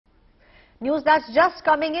News that's just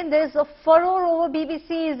coming in. There's a furore over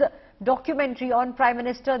BBC's documentary on Prime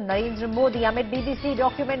Minister Narendra Modi. Amid BBC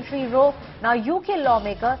documentary row, now UK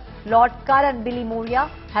lawmaker Lord Karan Billy-Moria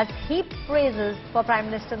has heaped praises for Prime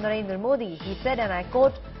Minister Narendra Modi. He said, and I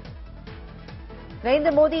quote,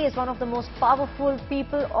 Narendra Modi is one of the most powerful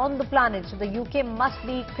people on the planet, so the UK must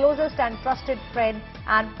be closest and trusted friend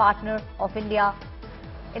and partner of India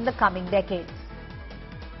in the coming decades.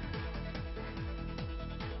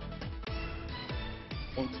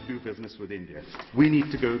 Want to do business with India. We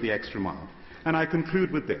need to go the extra mile. And I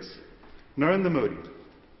conclude with this. Narendra Modi,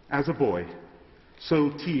 as a boy,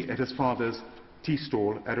 sold tea at his father's tea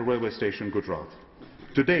stall at a railway station in Gujarat.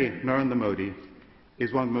 Today, Narendra Modi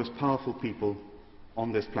is one of the most powerful people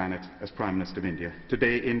on this planet as Prime Minister of India.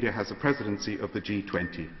 Today, India has a presidency of the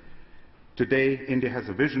G20. Today, India has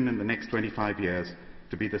a vision in the next 25 years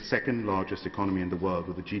to be the second largest economy in the world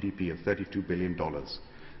with a GDP of $32 billion.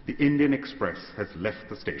 The Indian Express has left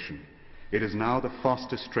the station. It is now the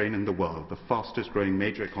fastest train in the world, the fastest growing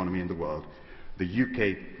major economy in the world. The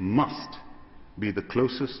UK must be the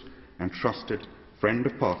closest and trusted friend or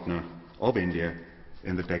partner of India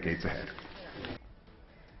in the decades ahead.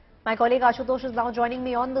 My colleague Ashutosh is now joining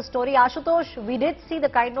me on the story. Ashutosh, we did see the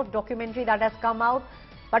kind of documentary that has come out,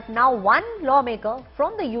 but now one lawmaker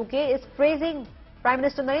from the UK is praising Prime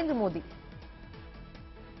Minister Narendra Modi.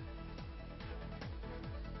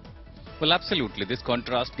 Well, absolutely. This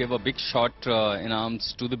contrast gave a big shot in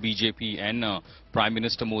arms to the BJP and Prime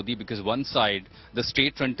Minister Modi, because one side, the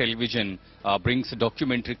state-run television brings a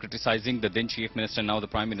documentary criticizing the then Chief Minister, now the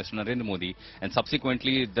Prime Minister Narendra Modi, and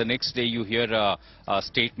subsequently the next day you hear a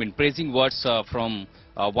statement praising words from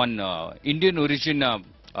one Indian origin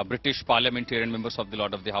British parliamentarian, members of the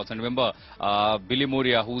Lord of the House. And remember,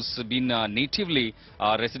 Billy-Moria, who's been natively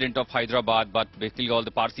resident of Hyderabad, but basically all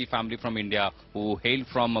the Parsi family from India who hail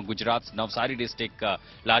from Gujarat's Navsari district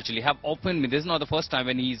largely have opened. This is not the first time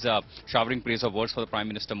when he's showering praise of words for the Prime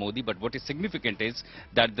Minister Modi, but what is significant is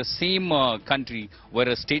that the same country where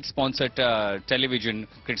a state-sponsored television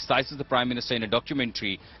criticizes the Prime Minister in a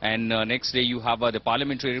documentary, and next day you have the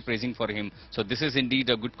parliamentary praising for him. So this is indeed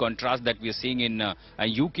a good contrast that we are seeing in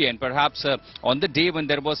UK, and perhaps on the day when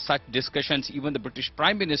there was such discussions, even the British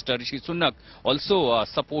Prime Minister Rishi Sunak also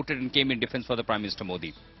supported and came in defence for the Prime Minister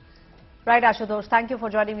Modi. Right, Ashutosh, thank you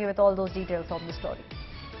for joining me with all those details on the story.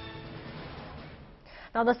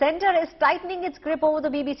 Now, the centre is tightening its grip over the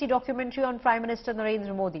BBC documentary on Prime Minister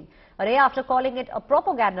Narendra Modi. A day after calling it a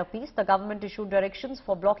propaganda piece, the government issued directions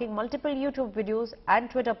for blocking multiple YouTube videos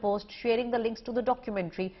and Twitter posts sharing the links to the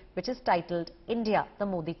documentary, which is titled India, the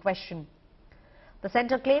Modi Question. The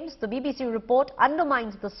centre claims the BBC report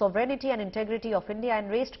undermines the sovereignty and integrity of India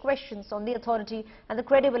and raised questions on the authority and the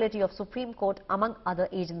credibility of Supreme Court, among other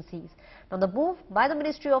agencies. Now, the move by the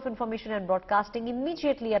Ministry of Information and Broadcasting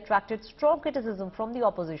immediately attracted strong criticism from the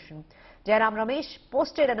opposition. Jairam Ramesh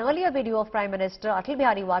posted an earlier video of Prime Minister Atal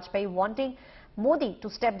Bihari Vajpayee wanting Modi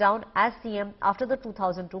to step down as CM after the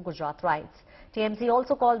 2002 Gujarat riots. TMC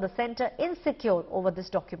also called the centre insecure over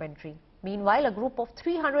this documentary. Meanwhile, a group of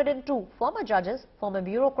 302 former judges, former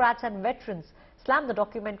bureaucrats and veterans slammed the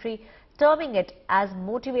documentary, terming it as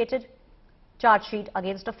motivated charge sheet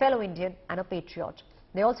against a fellow Indian and a patriot.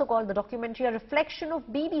 They also called the documentary a reflection of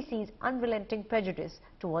BBC's unrelenting prejudice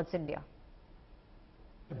towards India.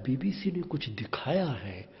 BBC ने कुछ दिखाया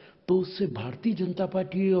है तो उससे Bharatiya Janata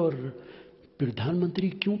party और प्रधानमंत्री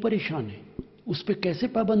क्यों परेशान हैं? उस पे कैसे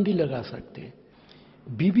पाबंदी लगा सकते हैं?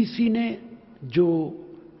 BBC ने जो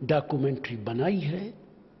डॉक्यूमेंट्री बनाई है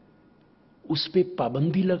उस पे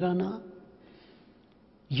पाबंदी लगाना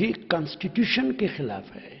ये कॉन्स्टिट्यूशन के खिलाफ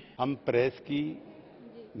है। हम प्रेस की,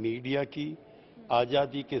 मीडिया की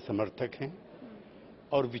आज़ादी के समर्थक हैं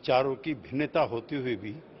और विचारों की भिन्नता होते हुए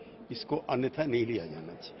भी इसको अन्यथा नहीं लिया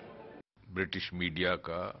जाना चाहिए। ब्रिटिश मीडिया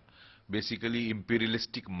का बेसिकली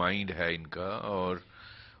इंपीरियलिस्टिक माइंड है इनका, और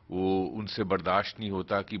वो उनसे बर्दाश्त नहीं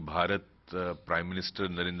होता कि भारत प्राइम मिनिस्टर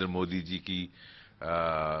नरेंद्र मोदी जी की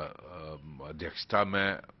अध्यक्षता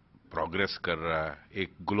में प्रोग्रेस कर रहा है,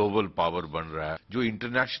 एक ग्लोबल पावर बन रहा है। जो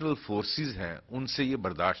इंटरनेशनल फोर्सेस हैं उनसे ये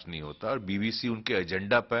बर्दाश्त नहीं होता, और बीबीसी उनके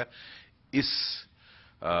एजेंडा पर इस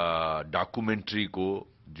डॉक्यूमेंट्री को,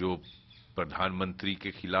 जो प्रधानमंत्री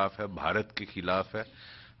के खिलाफ है, भारत के खिलाफ है,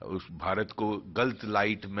 उस भारत को गलत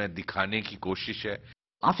लाइट में दिखाने की कोशिश है।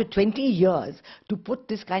 After 20 years, to put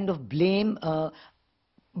this kind of blame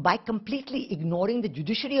by completely ignoring the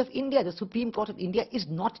judiciary of India, the Supreme Court of India, is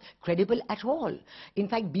not credible at all. In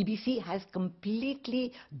fact, BBC has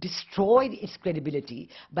completely destroyed its credibility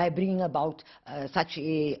by bringing about such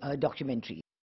a documentary.